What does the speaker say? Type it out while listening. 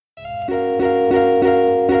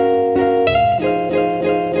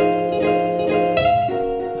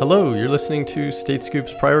Hello, you're listening to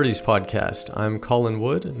StateScoop's Priorities Podcast. I'm Colin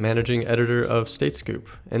Wood, Managing Editor of StateScoop.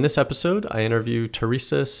 In this episode, I interview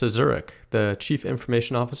Teresa Cezurek, the Chief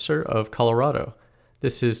Information Officer of Colorado.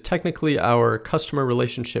 This is technically our customer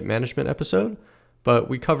relationship management episode, but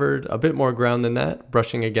we covered a bit more ground than that,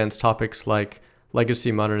 brushing against topics like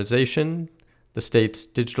legacy modernization, the state's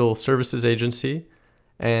Digital Services Agency,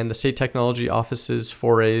 and the State Technology Office's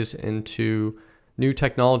forays into new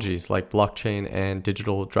technologies like blockchain and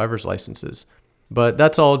digital driver's licenses. But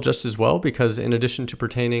that's all just as well, because in addition to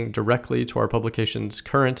pertaining directly to our publication's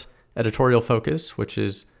current editorial focus, which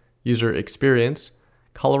is user experience,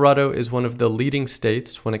 Colorado is one of the leading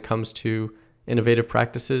states when it comes to innovative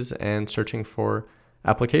practices and searching for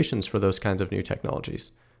applications for those kinds of new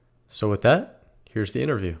technologies. So with that, here's the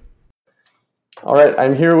interview. All right,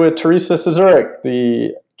 I'm here with Teresa Cezurek,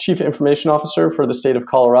 the Chief Information Officer for the state of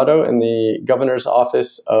Colorado in the Governor's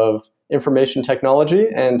Office of Information Technology.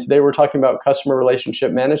 And today we're talking about customer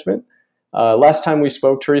relationship management. Last time we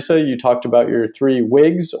spoke, Teresa, you talked about your 3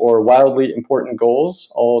 WIGs, or wildly important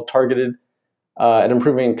goals, all targeted at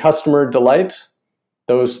improving customer delight.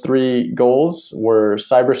 Those 3 goals were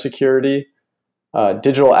cybersecurity,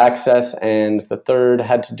 digital access, and the third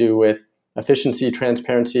had to do with efficiency,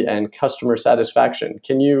 transparency, and customer satisfaction.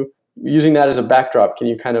 Using that as a backdrop, can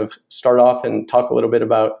you kind of start off and talk a little bit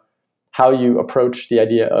about how you approach the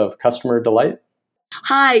idea of customer delight?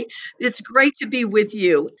 Hi, it's great to be with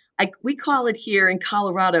you. We call it here in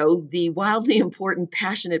Colorado the wildly important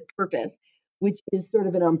passionate purpose, which is sort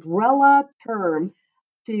of an umbrella term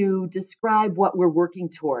to describe what we're working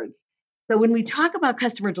towards. So when we talk about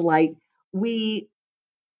customer delight, we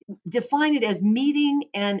define it as meeting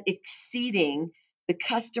and exceeding the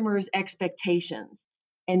customer's expectations.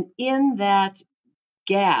 And in that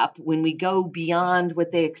gap, when we go beyond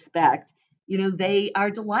what they expect, they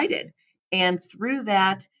are delighted. And through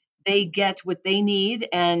that, they get what they need,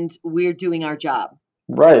 and we're doing our job.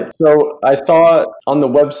 Right. So I saw on the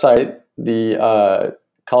website, the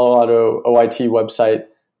Colorado OIT website,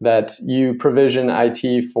 that you provision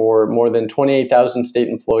IT for more than 28,000 state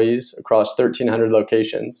employees across 1,300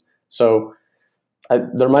 locations. So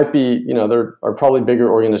there might be, there are probably bigger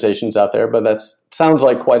organizations out there, but that sounds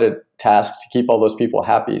like quite a task to keep all those people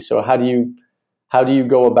happy. So how do you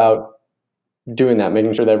go about doing that,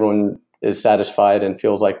 making sure that everyone is satisfied and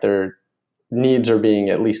feels like their needs are being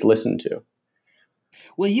at least listened to?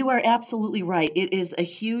 Well, you are absolutely right. It is a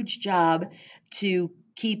huge job to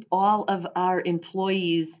keep all of our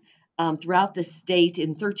employees throughout the state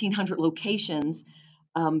in 1,300 locations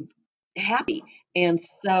happy. And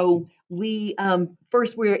so we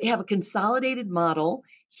have a consolidated model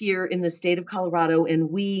here in the state of Colorado,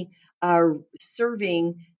 and we are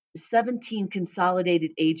serving 17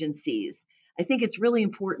 consolidated agencies. I think it's really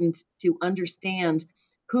important to understand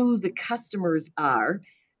who the customers are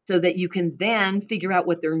so that you can then figure out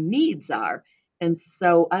what their needs are. And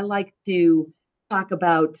so I like to talk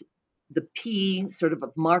about the P sort of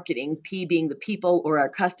marketing, P being the people or our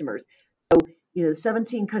customers. So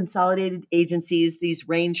 17 consolidated agencies. These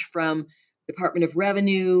range from Department of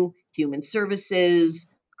Revenue, Human Services,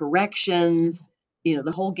 Corrections,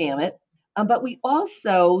 the whole gamut. But we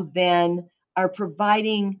also then are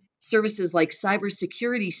providing services like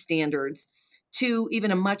cybersecurity standards to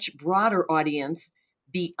even a much broader audience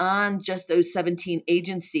beyond just those 17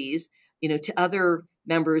 agencies, to other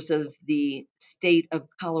members of the state of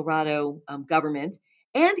Colorado government,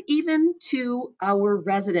 and even to our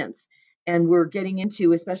residents. And we're getting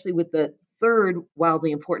into, especially with the third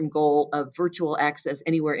wildly important goal of virtual access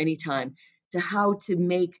anywhere, anytime, to how to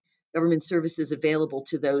make government services available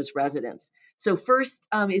to those residents. So first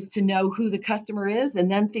is to know who the customer is,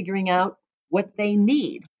 and then figuring out what they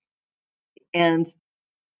need. And,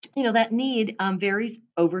 that need varies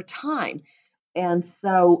over time. And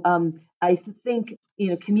so I think,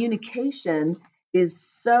 communication is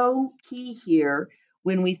so key here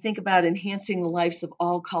when we think about enhancing the lives of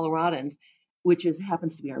all Coloradans, which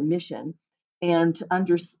happens to be our mission, and to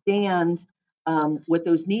understand what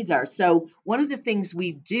those needs are. So one of the things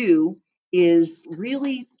we do is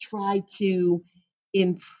really try to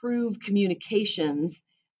improve communications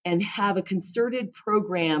and have a concerted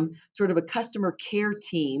program, sort of a customer care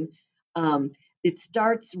team. It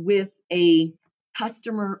starts with a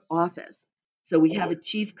customer office. So we have a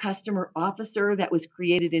chief customer officer that was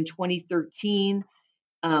created in 2013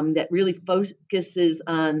 that really focuses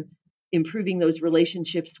on improving those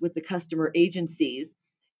relationships with the customer agencies.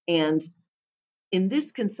 And in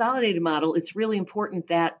this consolidated model, it's really important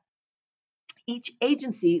that each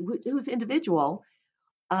agency, who's individual,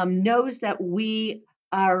 knows that we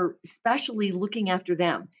are especially looking after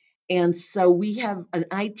them. And so we have an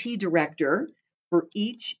IT director for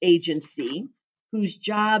each agency whose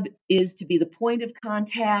job is to be the point of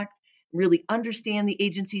contact, really understand the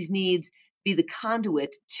agency's needs, be the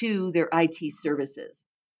conduit to their IT services.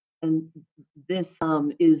 And this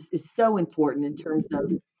is so important in terms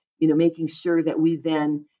of making sure that we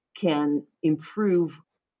then can improve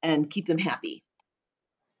and keep them happy.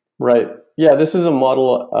 Right. Yeah, this is a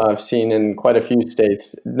model I've seen in quite a few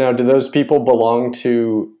states. Now, do those people belong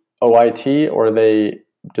to OIT, or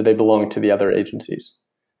do they belong to the other agencies?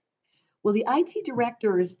 Well, the IT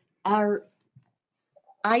directors are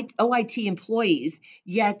OIT employees,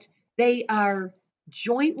 yet they are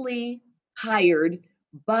jointly hired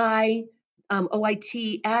by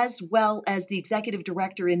OIT as well as the executive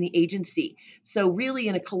director in the agency. So, really,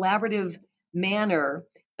 in a collaborative manner,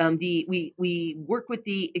 we work with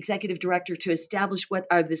the executive director to establish what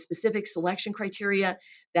are the specific selection criteria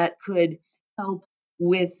that could help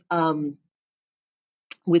with that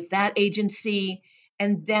agency,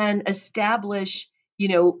 and then establish,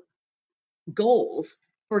 goals.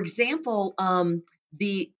 For example,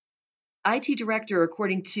 the IT director,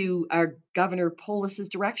 according to our Governor Polis's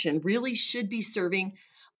direction, really should be serving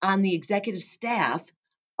on the executive staff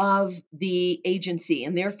of the agency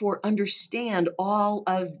and therefore understand all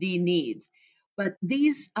of the needs. But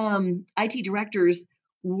these IT directors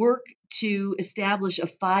work to establish a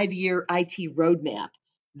 5-year IT roadmap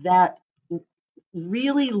that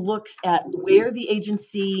really looks at where the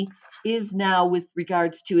agency is now with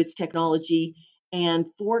regards to its technology and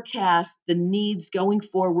forecast the needs going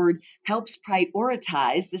forward, helps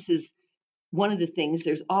prioritize. This is one of the things,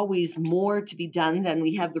 there's always more to be done than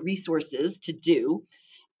we have the resources to do.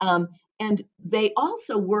 Um, and they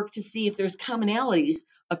also work to see if there's commonalities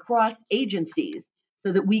across agencies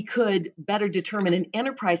so that we could better determine an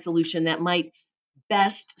enterprise solution that might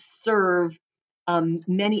best serve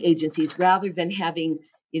many agencies rather than having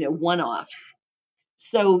one-offs.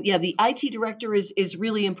 So yeah, the IT director is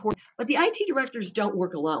really important, but the IT directors don't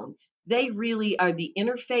work alone. They really are the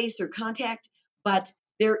interface or contact, but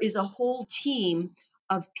there is a whole team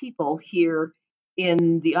of people here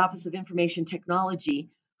in the Office of Information Technology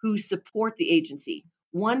who support the agency.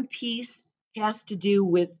 One piece has to do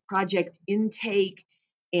with project intake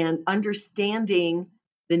and understanding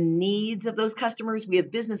the needs of those customers. We have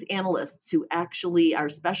business analysts who actually are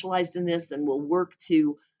specialized in this and will work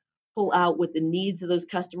to pull out what the needs of those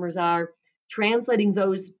customers are, translating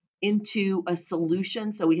those into a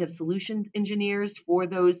solution. So we have solution engineers for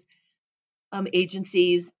those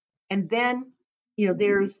agencies. And then,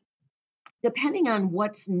 there's, depending on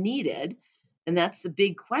what's needed, and that's the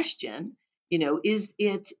big question, is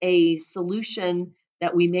it a solution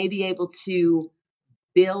that we may be able to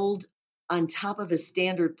build on top of a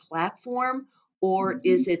standard platform, or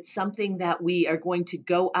is it something that we are going to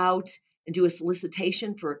go out and do a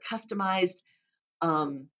solicitation for a customized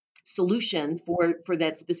solution for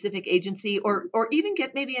that specific agency, or even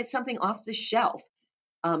get maybe something off the shelf?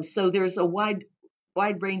 So there's a wide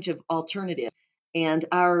range of alternatives, and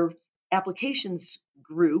our applications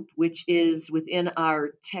group, which is within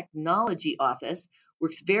our technology office,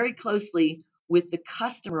 works very closely with the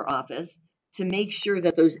customer office to make sure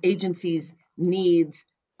that those agencies' needs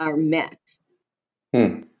are met.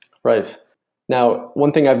 Right. Now,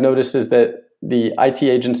 one thing I've noticed is that the IT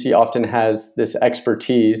agency often has this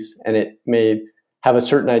expertise and it may have a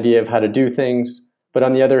certain idea of how to do things. But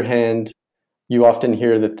on the other hand, you often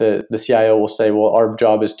hear that the CIO will say, well, our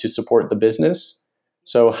job is to support the business.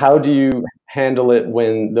 So how do you handle it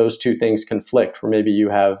when those two things conflict, where maybe you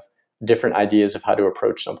have different ideas of how to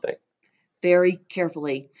approach something? Very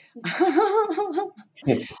carefully.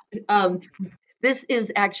 This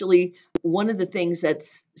is actually one of the things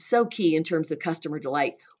that's so key in terms of customer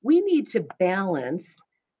delight. We need to balance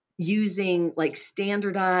using like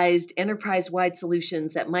standardized enterprise-wide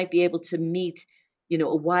solutions that might be able to meet,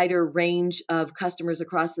 a wider range of customers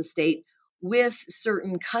across the state with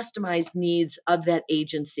certain customized needs of that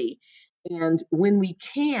agency. And when we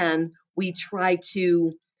can, we try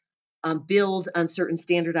to build on certain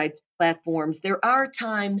standardized platforms. There are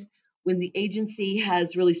times when the agency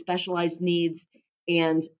has really specialized needs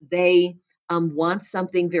and they want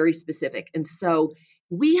something very specific. And so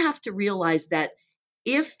we have to realize that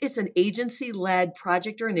if it's an agency-led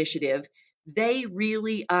project or initiative, they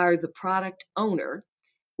really are the product owner.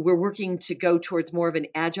 We're working to go towards more of an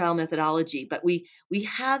agile methodology, but we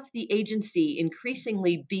have the agency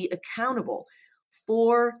increasingly be accountable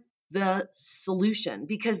for the solution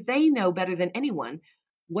because they know better than anyone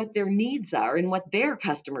what their needs are and what their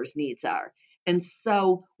customers' needs are. And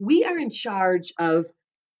so we are in charge of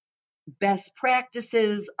best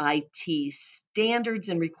practices, IT standards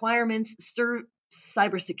and requirements,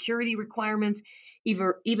 cybersecurity requirements,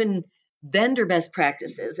 even vendor best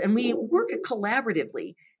practices. And we work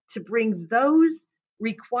collaboratively to bring those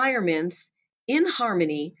requirements in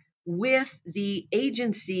harmony with the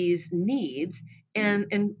agency's needs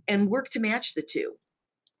and work to match the two.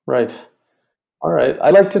 Right. All right.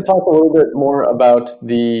 I'd like to talk a little bit more about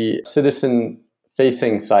the citizen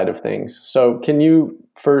facing side of things. So, can you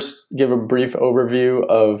first give a brief overview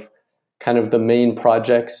of kind of the main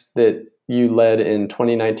projects that you led in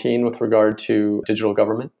 2019 with regard to digital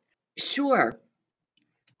government? Sure.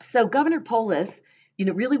 So Governor Polis,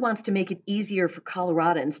 really wants to make it easier for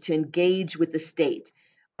Coloradans to engage with the state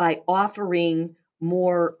by offering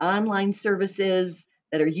more online services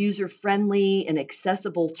that are user friendly and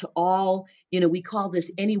accessible to all. We call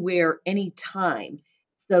this anywhere, anytime,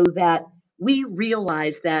 so that we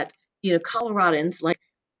realize that, Coloradans, like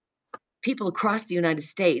people across the United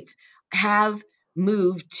States, have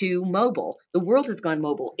moved to mobile. The world has gone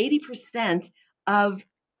mobile. 80% of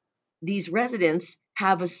these residents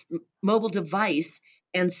have a mobile device,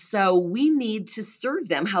 and so we need to serve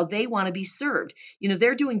them how they want to be served.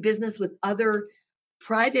 They're doing business with other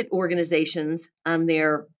private organizations on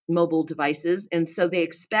their mobile devices, and so they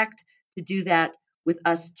expect to do that with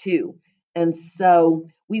us too. And so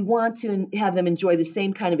we want to have them enjoy the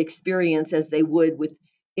same kind of experience as they would with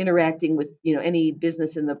interacting with any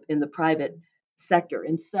business in the private sector.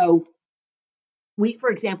 And so we, for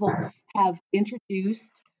example, have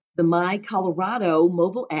introduced the My Colorado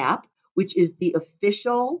mobile app, which is the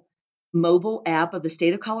official mobile app of the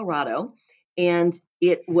state of Colorado. And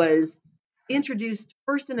it was introduced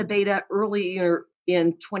first in a beta earlier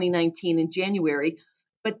in 2019 in January,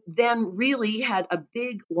 but then really had a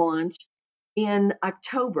big launch in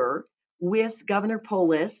October with Governor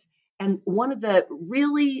Polis. And one of the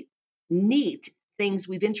really neat things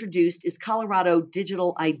we've introduced is Colorado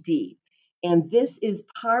Digital ID. And this is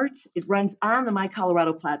it runs on the My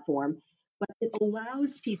Colorado platform, but it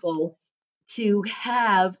allows people to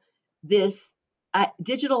have this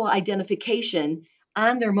digital identification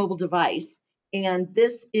on their mobile device. And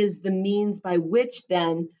this is the means by which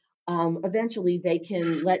then eventually they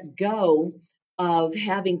can let go of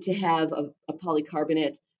having to have a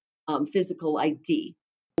polycarbonate physical ID.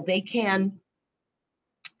 They can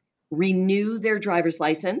renew their driver's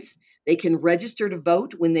license. They can register to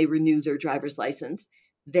vote when they renew their driver's license.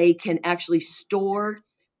 They can actually store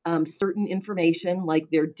certain information like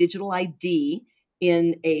their digital ID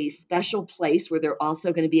in a special place where they're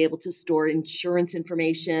also going to be able to store insurance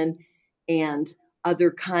information and other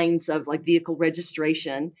kinds of like vehicle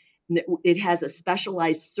registration. It has a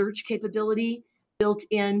specialized search capability built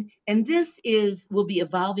in, and this will be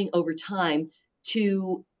evolving over time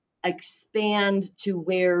to expand to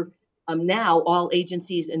where now all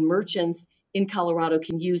agencies and merchants in Colorado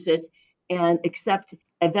can use it, and except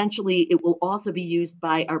eventually it will also be used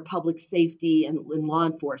by our public safety and law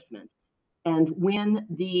enforcement. And when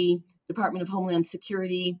the Department of Homeland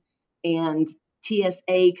Security and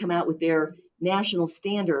TSA come out with their national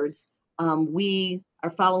standards, we are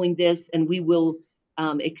following this, and we will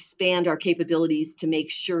expand our capabilities to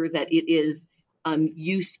make sure that it is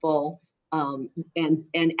useful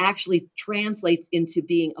and actually translates into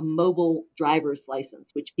being a mobile driver's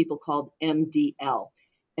license, which people call MDL.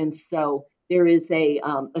 And so there is a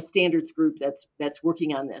standards group that's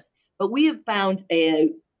working on this. But we have found a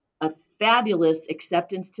fabulous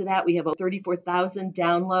acceptance to that. We have over 34,000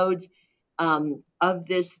 downloads of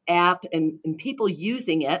this app and people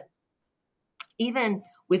using it. Even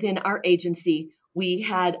within our agency, we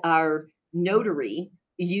had our notary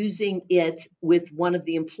using it with one of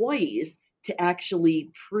the employees to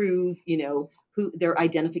actually prove, who their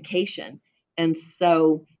identification. And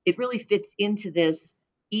so it really fits into this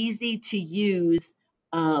easy to use,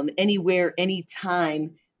 anywhere,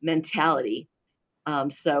 anytime mentality.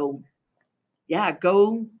 So yeah,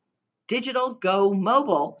 go digital, go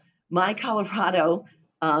mobile. My Colorado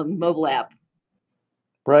mobile app.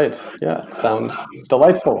 Right. Yeah. Sounds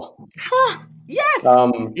delightful. Yes,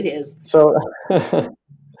 Um, it is. so,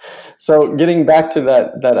 so getting back to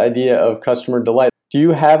that idea of customer delight, do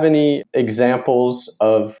you have any examples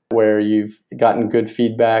of where you've gotten good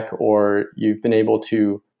feedback or you've been able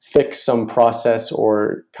to fix some process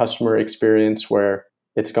or customer experience where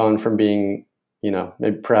it's gone from being,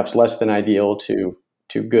 maybe perhaps less than ideal to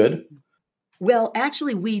good? Well,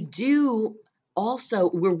 actually, we do also,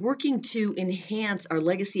 we're working to enhance our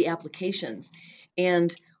legacy applications.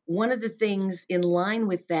 And one of the things in line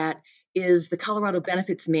with that is the Colorado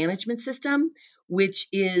Benefits Management System, which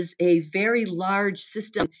is a very large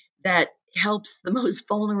system that helps the most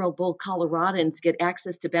vulnerable Coloradans get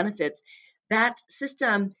access to benefits. That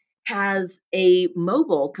system has a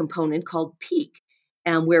mobile component called Peak,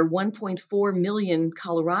 where 1.4 million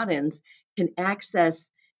Coloradans can access,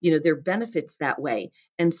 their benefits that way.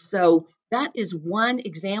 And so that is one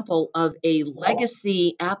example of a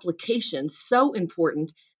legacy application so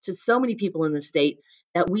important to so many people in the state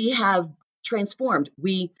that we have transformed.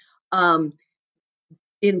 We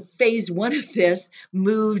in phase one of this,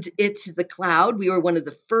 moved it to the cloud. We were one of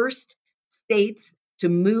the first states to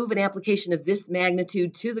move an application of this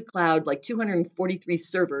magnitude to the cloud, like 243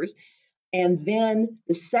 servers. And then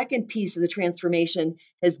the second piece of the transformation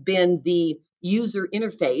has been the user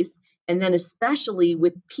interface. And then especially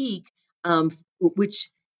with Peak,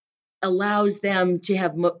 which allows them to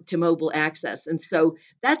have to mobile access. And so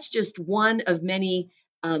that's just one of many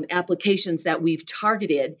applications that we've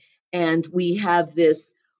targeted. And we have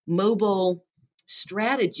this mobile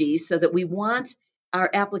strategy so that we want our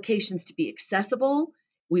applications to be accessible.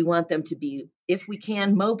 We want them to be, if we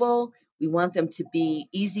can, mobile. We want them to be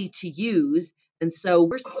easy to use. And so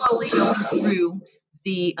we're slowly going through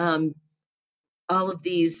the all of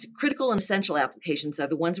these critical and essential applications are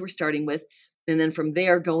the ones we're starting with. And then from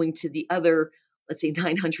there, going to the other, let's say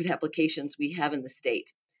 900 applications we have in the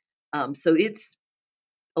state. So it's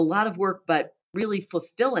a lot of work, but really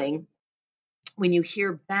fulfilling when you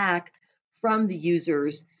hear back from the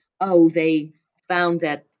users, oh, they found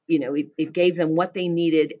that, it gave them what they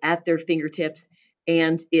needed at their fingertips,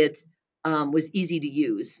 and it was easy to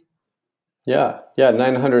use. Yeah,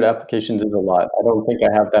 900 applications is a lot. I don't think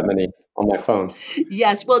I have that many on my phone.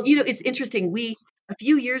 Yes, well, it's interesting. We, a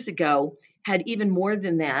few years ago, had even more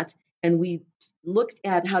than that, and we looked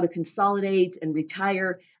at how to consolidate and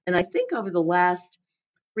retire. And I think over the last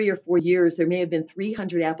 3 or 4 years, there may have been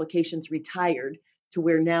 300 applications retired to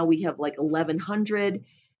where now we have like 1,100,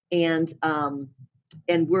 and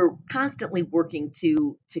we're constantly working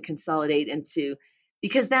to consolidate and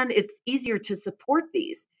because then it's easier to support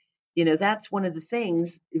these. That's one of the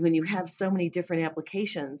things when you have so many different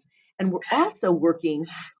applications. And we're also working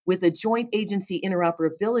with a joint agency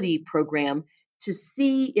interoperability program to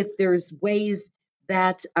see if there's ways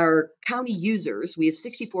that our county users, we have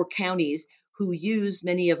 64 counties who use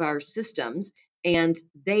many of our systems, and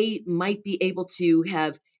they might be able to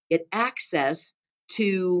get access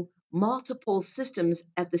to multiple systems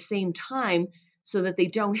at the same time so that they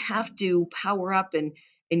don't have to power up and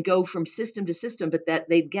go from system to system, but that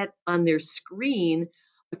they get on their screen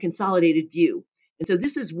a consolidated view. And so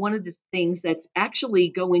this is one of the things that's actually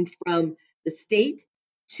going from the state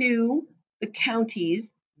to the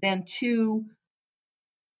counties, then to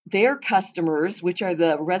their customers, which are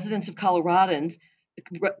the residents of Colorado,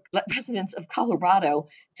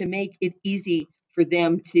 to make it easy for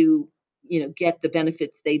them to, get the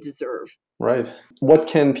benefits they deserve. Right. What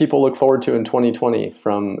can people look forward to in 2020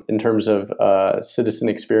 in terms of citizen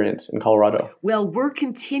experience in Colorado? Well, we're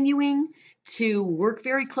continuing to work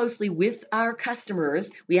very closely with our customers.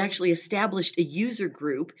 We actually established a user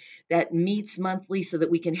group that meets monthly so that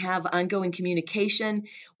we can have ongoing communication.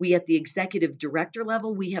 We, at the executive director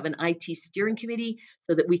level, we have an IT steering committee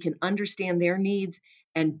so that we can understand their needs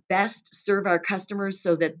and best serve our customers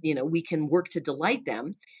so that, we can work to delight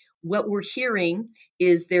them. What we're hearing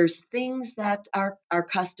is there's things that our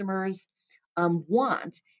customers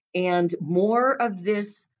want, and more of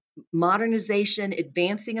this modernization,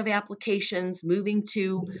 advancing of applications, moving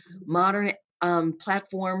to modern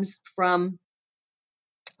platforms from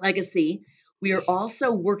legacy. We are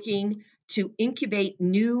also working to incubate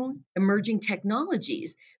new emerging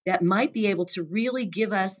technologies that might be able to really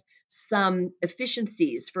give us some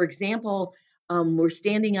efficiencies. For example, we're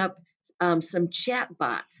standing up some chat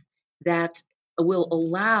bots that will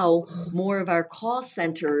allow more of our call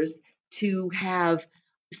centers to have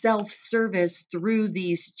self-service through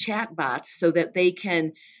these chat bots so that they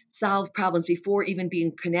can solve problems before even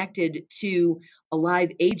being connected to a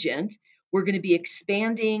live agent. We're going to be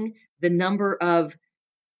expanding the number of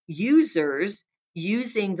users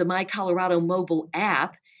using the My Colorado mobile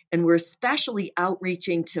app, and we're especially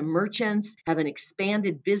outreaching to merchants, have an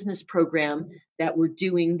expanded business program that we're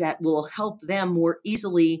doing that will help them more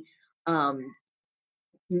easily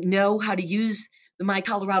know how to use the My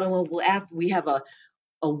Colorado mobile app. We have a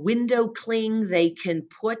window cling they can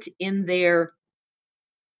put in their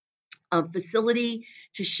facility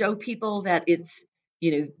to show people that it's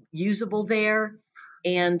usable there.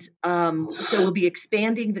 And so we'll be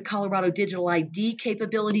expanding the Colorado Digital ID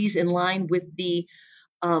capabilities in line with the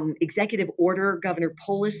executive order Governor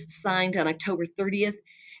Polis signed on October 30th.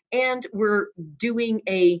 And we're doing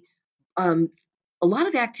a lot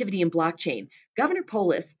of activity in blockchain. Governor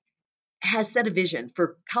Polis has set a vision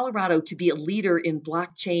for Colorado to be a leader in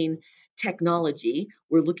blockchain technology.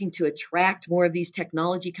 We're looking to attract more of these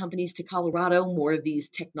technology companies to Colorado, more of these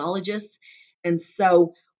technologists. And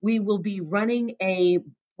so we will be running a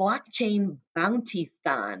blockchain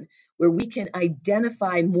bounty-thon where we can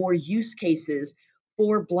identify more use cases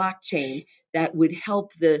for blockchain that would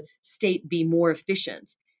help the state be more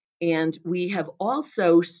efficient. And we have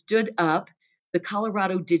also stood up the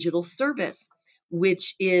Colorado Digital Service,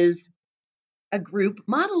 which is a group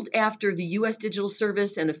modeled after the US Digital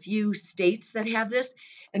Service and a few states that have this.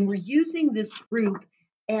 And we're using this group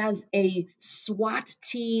as a SWAT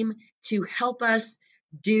team to help us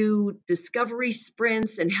do discovery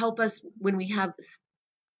sprints and help us when we have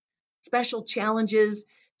special challenges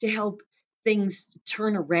to help things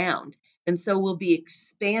turn around. And so we'll be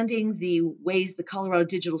expanding the ways the Colorado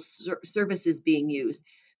Digital Service is being used.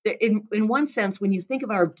 In one sense, when you think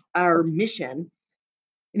of our mission,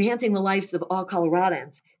 enhancing the lives of all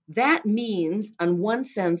Coloradans, that means, in one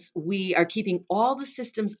sense, we are keeping all the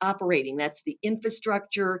systems operating. That's the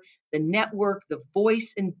infrastructure, the network, the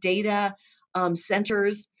voice and data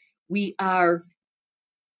centers. We are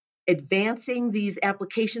advancing these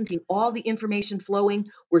applications, all the information flowing.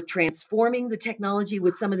 We're transforming the technology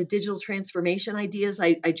with some of the digital transformation ideas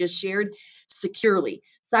I just shared securely.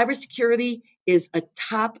 Cybersecurity is a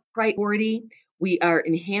top priority. We are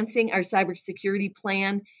enhancing our cybersecurity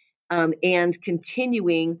plan and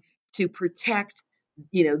continuing to protect,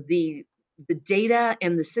 the data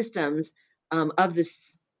and the systems of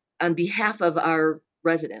this on behalf of our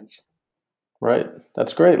residents. Right.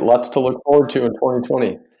 That's great. Lots to look forward to in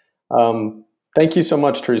 2020. Thank you so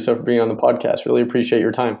much, Teresa, for being on the podcast. Really appreciate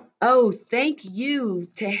your time. Oh, thank you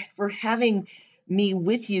for having me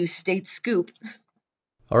with you, State Scoop.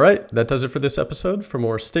 All right, that does it for this episode. For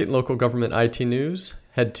more state and local government IT news,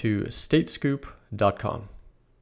 head to statescoop.com.